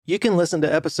You can listen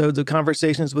to episodes of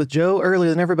Conversations with Joe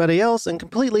earlier than everybody else and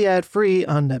completely ad-free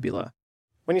on Nebula.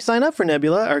 When you sign up for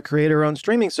Nebula, our creator-owned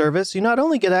streaming service, you not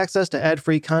only get access to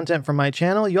ad-free content from my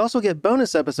channel, you also get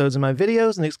bonus episodes of my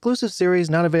videos and exclusive series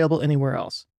not available anywhere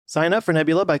else. Sign up for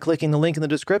Nebula by clicking the link in the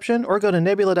description or go to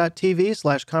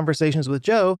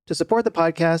nebula.tv/conversationswithjoe to support the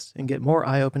podcast and get more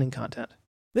eye-opening content.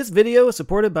 This video is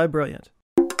supported by Brilliant.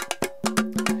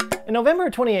 In November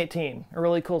of 2018, a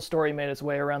really cool story made its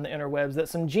way around the interwebs that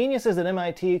some geniuses at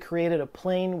MIT created a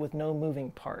plane with no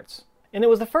moving parts. And it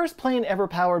was the first plane ever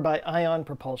powered by ion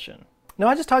propulsion. Now,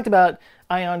 I just talked about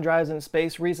ion drives in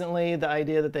space recently, the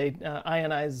idea that they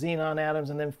ionize xenon atoms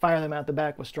and then fire them out the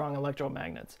back with strong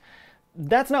electromagnets.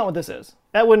 That's not what this is.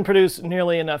 That wouldn't produce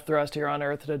nearly enough thrust here on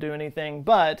Earth to do anything,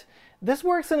 but this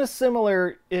works in a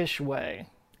similar-ish way.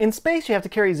 In space, you have to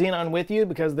carry xenon with you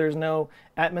because there's no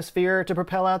atmosphere to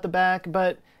propel out the back,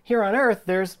 but here on Earth,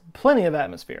 there's plenty of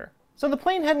atmosphere. So the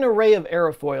plane had an array of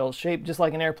aerofoils shaped just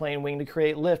like an airplane wing to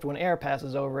create lift when air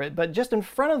passes over it, but just in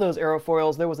front of those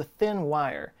aerofoils, there was a thin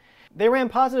wire. They ran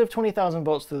positive 20,000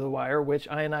 volts through the wire, which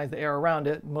ionized the air around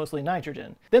it, mostly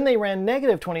nitrogen. Then they ran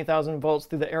negative 20,000 volts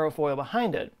through the aerofoil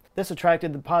behind it. This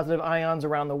attracted the positive ions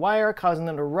around the wire, causing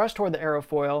them to rush toward the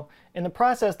aerofoil. In the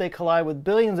process, they collide with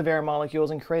billions of air molecules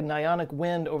and create an ionic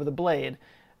wind over the blade.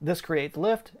 This creates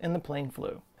lift, and the plane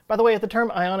flew. By the way, if the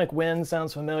term ionic wind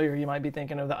sounds familiar, you might be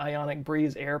thinking of the Ionic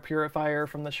Breeze air purifier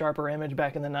from the Sharper Image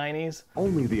back in the 90s.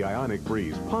 Only the Ionic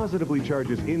Breeze positively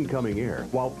charges incoming air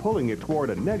while pulling it toward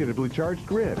a negatively charged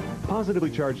grid. Positively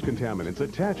charged contaminants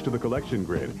attach to the collection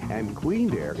grid, and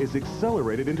cleaned air is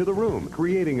accelerated into the room,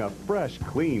 creating a fresh,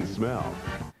 clean smell.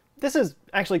 This is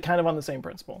actually kind of on the same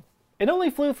principle. It only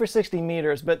flew for 60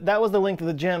 meters, but that was the length of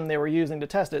the gem they were using to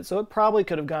test it, so it probably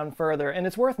could have gone further, and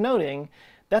it's worth noting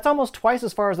that's almost twice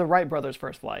as far as the Wright brothers'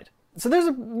 first flight. So there's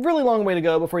a really long way to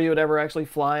go before you would ever actually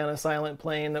fly on a silent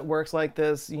plane that works like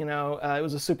this. It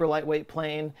was a super lightweight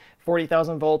plane.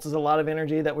 40,000 volts is a lot of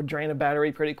energy that would drain a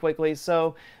battery pretty quickly.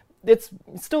 So it's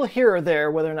still here or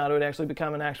there whether or not it would actually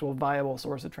become an actual viable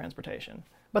source of transportation.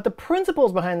 But the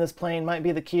principles behind this plane might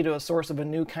be the key to a source of a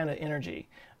new kind of energy,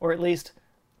 or at least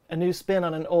a new spin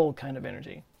on an old kind of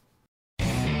energy.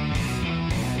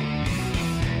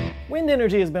 Wind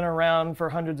energy has been around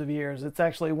for hundreds of years. It's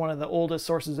actually one of the oldest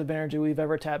sources of energy we've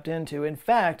ever tapped into. In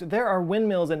fact, there are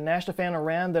windmills in Nashtafan,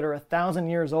 Iran that are 1,000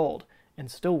 years old and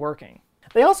still working.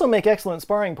 They also make excellent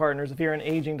sparring partners if you're an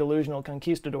aging delusional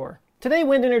conquistador. Today,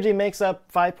 wind energy makes up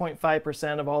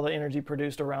 5.5% of all the energy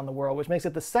produced around the world, which makes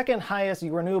it the second highest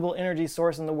renewable energy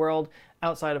source in the world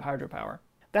outside of hydropower.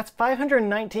 That's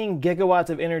 519 gigawatts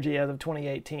of energy as of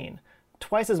 2018,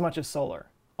 twice as much as solar.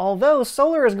 Although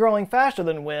solar is growing faster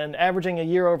than wind, averaging a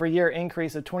year-over-year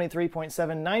increase of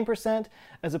 23.79%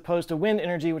 as opposed to wind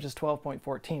energy, which is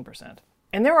 12.14%.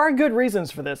 And there are good reasons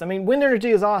for this. I mean, wind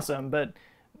energy is awesome, but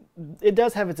it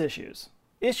does have its issues.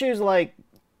 Issues like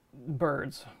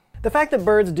birds. The fact that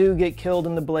birds do get killed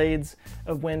in the blades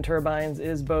of wind turbines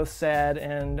is both sad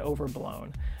and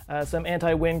overblown. Some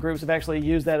anti-wind groups have actually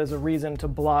used that as a reason to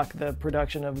block the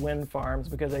production of wind farms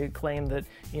because they claim that,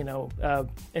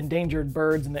 endangered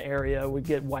birds in the area would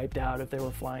get wiped out if they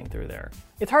were flying through there.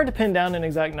 It's hard to pin down an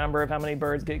exact number of how many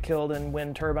birds get killed in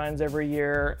wind turbines every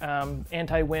year.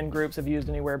 Anti-wind groups have used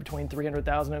anywhere between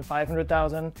 300,000 and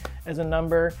 500,000 as a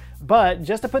number. But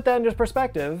just to put that into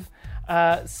perspective,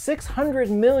 600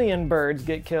 million birds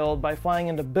get killed by flying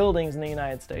into buildings in the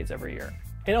United States every year.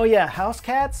 And oh yeah, house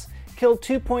cats kill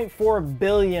 2.4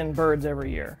 billion birds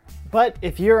every year. But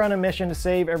if you're on a mission to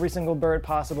save every single bird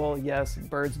possible, yes,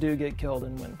 birds do get killed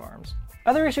in wind farms.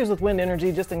 Other issues with wind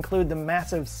energy just include the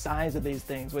massive size of these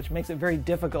things, which makes it very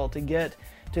difficult to get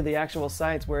to the actual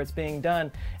sites where it's being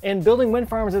done. And building wind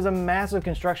farms is a massive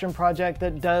construction project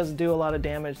that does do a lot of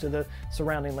damage to the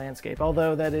surrounding landscape,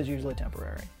 although that is usually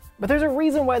temporary. But there's a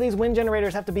reason why these wind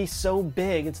generators have to be so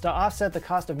big. It's to offset the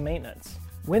cost of maintenance.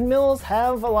 Windmills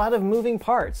have a lot of moving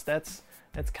parts. That's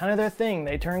kind of their thing.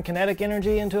 They turn kinetic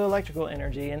energy into electrical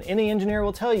energy, and any engineer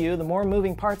will tell you the more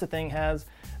moving parts a thing has,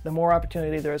 the more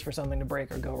opportunity there is for something to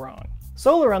break or go wrong.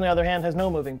 Solar, on the other hand, has no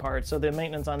moving parts, so the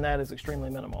maintenance on that is extremely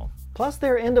minimal. Plus,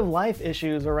 there are end-of-life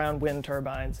issues around wind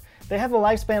turbines. They have a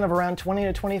lifespan of around 20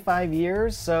 to 25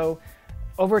 years, so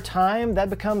over time, that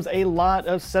becomes a lot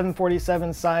of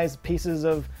 747-sized pieces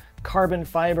of carbon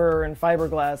fiber and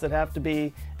fiberglass that have to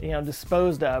be,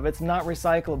 disposed of. It's not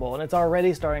recyclable, and it's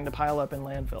already starting to pile up in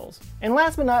landfills. And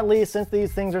last but not least, since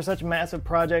these things are such massive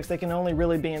projects, they can only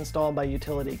really be installed by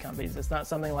utility companies. It's not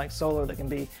something like solar that can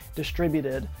be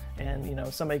distributed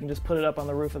and, somebody can just put it up on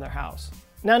the roof of their house.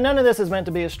 Now, none of this is meant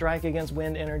to be a strike against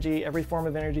wind energy. Every form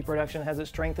of energy production has its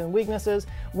strengths and weaknesses.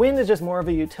 Wind is just more of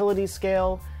a utility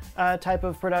scale type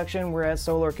of production, whereas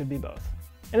solar could be both.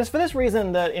 And it's for this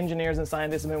reason that engineers and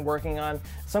scientists have been working on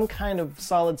some kind of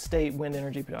solid-state wind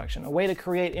energy production, a way to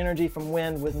create energy from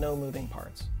wind with no moving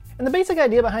parts. And the basic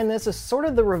idea behind this is sort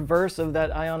of the reverse of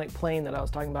that ionic plane that I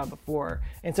was talking about before.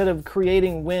 Instead of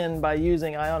creating wind by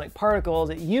using ionic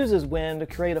particles, it uses wind to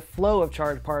create a flow of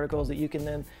charged particles that you can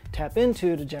then tap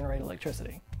into to generate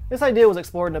electricity. This idea was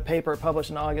explored in a paper published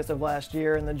in August of last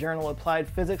year in the journal Applied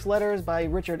Physics Letters by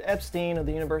Richard Epstein of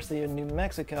the University of New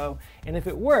Mexico, and if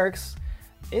it works,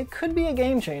 it could be a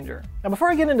game changer. Now,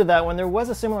 before I get into that one, there was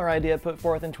a similar idea put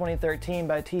forth in 2013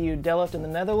 by TU Delft in the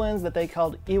Netherlands that they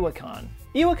called EWACON.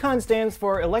 EWACON stands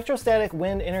for Electrostatic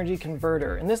Wind Energy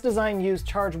Converter, and this design used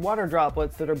charged water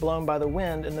droplets that are blown by the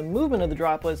wind, and the movement of the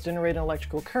droplets generate an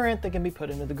electrical current that can be put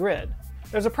into the grid.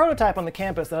 There's a prototype on the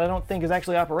campus that I don't think is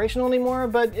actually operational anymore,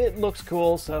 but it looks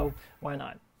cool, so why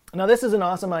not? Now, this is an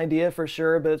awesome idea for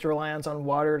sure, but its reliance on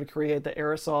water to create the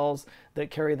aerosols that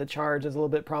carry the charge is a little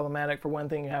bit problematic. For one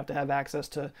thing, you have to have access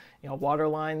to, water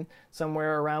line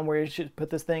somewhere around where you should put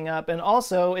this thing up, and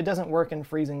also it doesn't work in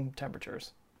freezing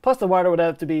temperatures. Plus, the water would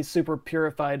have to be super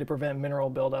purified to prevent mineral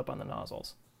buildup on the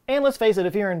nozzles. And let's face it,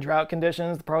 if you're in drought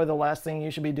conditions, probably the last thing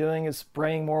you should be doing is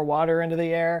spraying more water into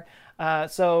the air.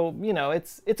 So,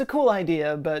 it's a cool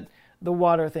idea, but the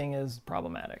water thing is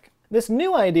problematic. This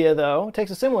new idea, though,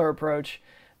 takes a similar approach,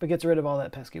 but gets rid of all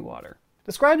that pesky water.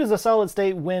 Described as a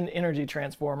solid-state wind energy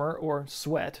transformer, or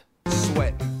SWET.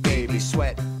 Sweat, baby,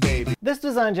 sweat, baby. This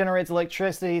design generates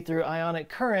electricity through ionic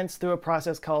currents through a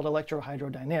process called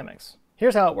electrohydrodynamics.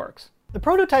 Here's how it works. The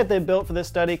prototype they built for this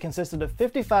study consisted of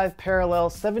 55 parallel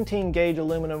 17-gauge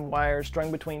aluminum wires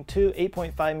strung between two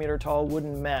 8.5 meter tall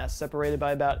wooden masts separated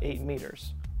by about 8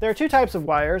 meters. There are two types of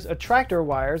wires: attractor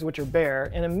wires, which are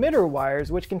bare, and emitter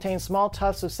wires, which contain small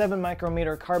tufts of 7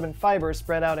 micrometer carbon fibers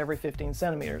spread out every 15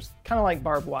 centimeters, kind of like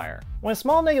barbed wire. When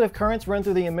small negative currents run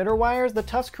through the emitter wires, the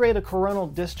tufts create a coronal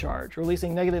discharge,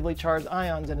 releasing negatively charged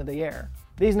ions into the air.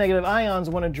 These negative ions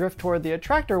want to drift toward the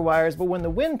attractor wires, but when the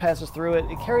wind passes through it,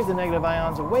 it carries the negative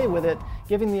ions away with it,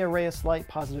 giving the array a slight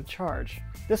positive charge.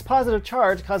 This positive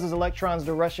charge causes electrons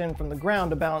to rush in from the ground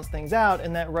to balance things out,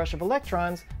 and that rush of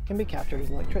electrons can be captured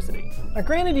as electricity. Now,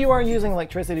 granted, you are using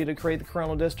electricity to create the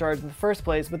coronal discharge in the first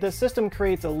place, but this system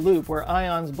creates a loop where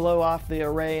ions blow off the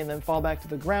array and then fall back to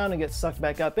the ground and get sucked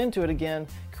back up into it again,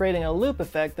 creating a loop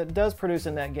effect that does produce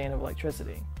a net gain of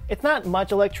electricity. It's not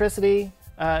much electricity.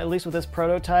 At least with this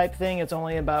prototype thing, it's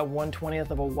only about 1/20th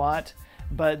of a watt,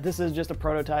 but this is just a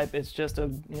prototype. It's just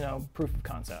a, proof of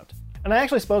concept. And I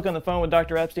actually spoke on the phone with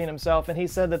Dr. Epstein himself, and he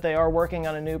said that they are working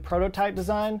on a new prototype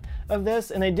design of this,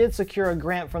 and they did secure a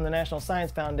grant from the National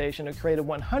Science Foundation to create a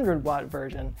 100-watt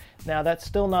version. Now, that's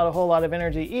still not a whole lot of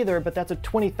energy either, but that's a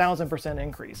 20,000%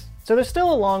 increase. So there's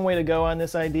still a long way to go on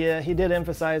this idea. He did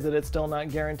emphasize that it's still not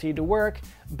guaranteed to work,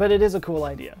 but it is a cool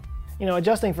idea.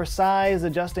 Adjusting for size,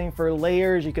 adjusting for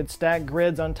layers, you could stack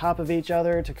grids on top of each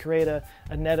other to create a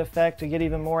net effect to get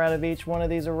even more out of each one of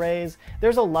these arrays.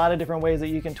 There's a lot of different ways that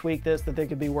you can tweak this that they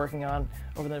could be working on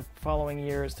over the following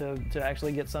years to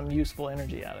actually get some useful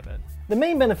energy out of it. The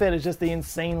main benefit is just the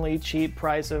insanely cheap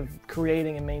price of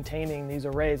creating and maintaining these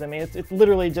arrays. I mean, it's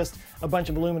literally just a bunch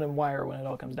of aluminum wire when it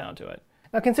all comes down to it.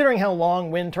 Now, considering how long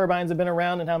wind turbines have been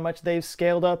around and how much they've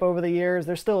scaled up over the years,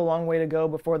 there's still a long way to go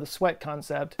before the SWET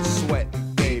concept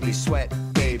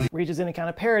reaches any kind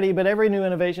of parity, but every new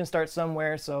innovation starts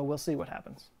somewhere, so we'll see what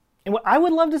happens. And what I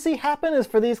would love to see happen is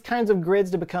for these kinds of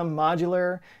grids to become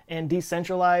modular and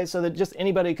decentralized so that just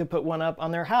anybody could put one up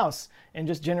on their house and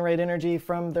just generate energy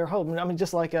from their home. I mean,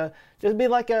 just be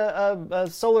like a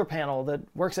solar panel that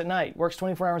works at night, works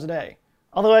 24 hours a day.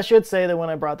 Although I should say that when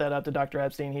I brought that up to Dr.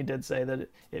 Epstein, he did say that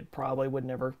it probably would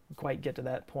never quite get to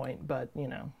that point, but,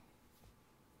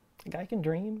 a guy can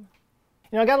dream.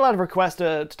 I got a lot of requests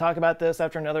to talk about this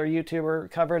after another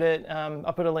YouTuber covered it.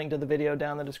 I'll put a link to the video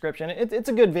down in the description. It's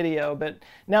a good video, but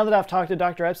now that I've talked to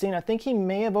Dr. Epstein, I think he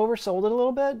may have oversold it a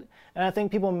little bit, and I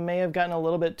think people may have gotten a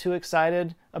little bit too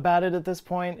excited about it at this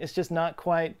point. It's just not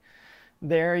quite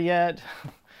there yet.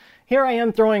 Here I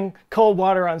am throwing cold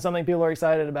water on something people are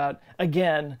excited about.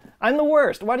 Again, I'm the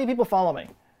worst. Why do people follow me?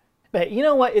 But you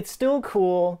know what? It's still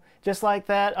cool. Just like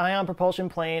that ion propulsion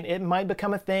plane, it might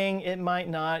become a thing, it might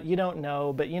not, you don't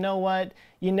know. But you know what?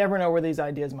 You never know where these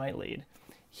ideas might lead.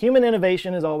 Human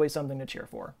innovation is always something to cheer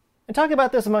for. And talk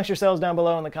about this amongst yourselves down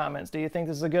below in the comments. Do you think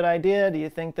this is a good idea? Do you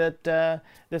think that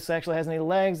this actually has any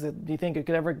legs? Do you think it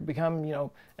could ever become,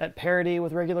 at parity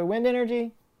with regular wind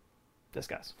energy?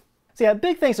 Discuss. So yeah,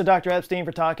 big thanks to Dr. Epstein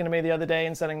for talking to me the other day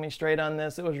and setting me straight on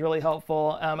this. It was really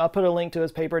helpful. I'll put a link to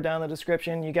his paper down in the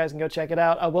description. You guys can go check it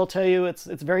out. I will tell you it's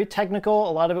very technical.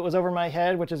 A lot of it was over my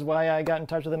head, which is why I got in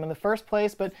touch with him in the first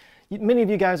place. But many of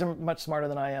you guys are much smarter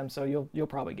than I am, so you'll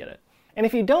probably get it. And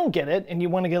if you don't get it and you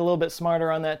want to get a little bit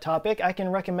smarter on that topic, I can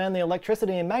recommend the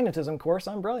Electricity and Magnetism course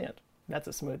on Brilliant. That's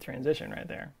a smooth transition right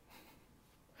there.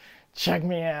 Check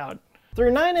me out.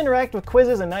 Through 9 interactive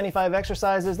quizzes and 95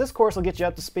 exercises, this course will get you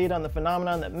up to speed on the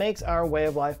phenomenon that makes our way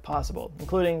of life possible,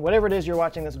 including whatever it is you're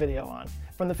watching this video on.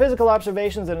 From the physical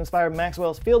observations that inspired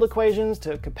Maxwell's field equations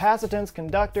to capacitance,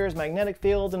 conductors, magnetic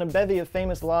fields, and a bevy of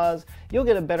famous laws, you'll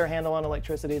get a better handle on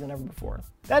electricity than ever before.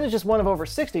 That is just one of over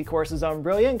 60 courses on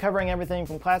Brilliant, covering everything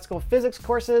from classical physics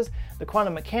courses, the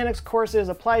quantum mechanics courses,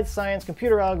 applied science,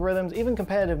 computer algorithms, even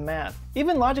competitive math.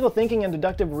 Even logical thinking and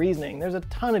deductive reasoning, there's a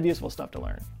ton of useful stuff to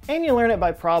learn. And you learn it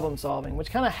by problem solving, which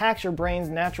kind of hacks your brain's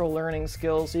natural learning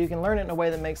skills so you can learn it in a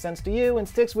way that makes sense to you and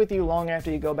sticks with you long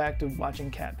after you go back to watching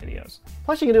cat videos.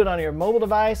 Plus you can do it on your mobile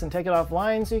device and take it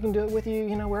offline so you can do it with you,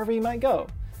 wherever you might go.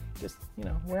 Just,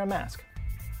 wear a mask.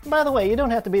 By the way, you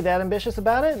don't have to be that ambitious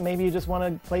about it. Maybe you just want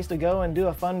a place to go and do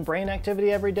a fun brain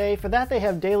activity every day. For that, they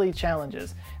have daily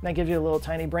challenges. And that gives you a little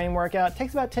tiny brain workout. It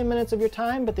takes about 10 minutes of your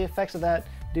time, but the effects of that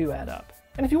do add up.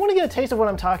 And if you want to get a taste of what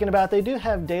I'm talking about, they do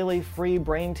have daily free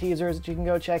brain teasers that you can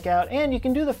go check out, and you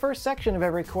can do the first section of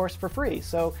every course for free.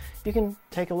 So you can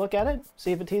take a look at it,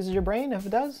 see if it teases your brain. If it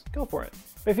does, go for it.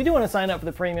 But if you do want to sign up for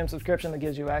the premium subscription that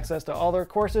gives you access to all their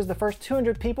courses, the first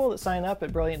 200 people that sign up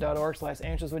at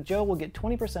brilliant.org/answerswithjoe will get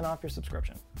 20% off your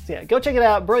subscription. So yeah, go check it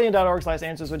out,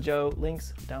 brilliant.org/answerswithjoe,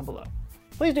 links down below.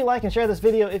 Please do like and share this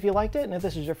video if you liked it, and if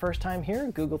this is your first time here,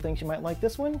 Google thinks you might like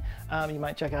this one. You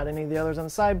might check out any of the others on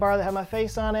the sidebar that have my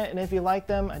face on it, and if you like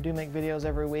them, I do make videos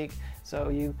every week,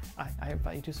 so I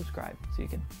invite you to subscribe so you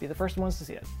can be the first ones to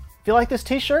see it. If you like this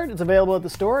t-shirt, it's available at the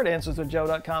store at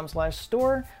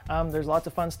answerswithjoe.com/store. There's lots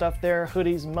of fun stuff there,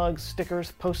 hoodies, mugs,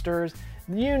 stickers, posters,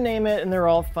 you name it, and they're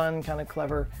all fun, kind of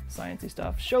clever, sciencey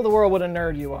stuff. Show the world what a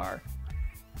nerd you are.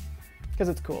 Because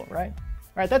it's cool, right?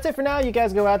 All right, that's it for now. You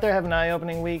guys go out there, have an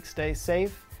eye-opening week, stay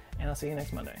safe, and I'll see you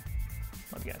next Monday.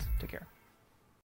 Love you guys. Take care.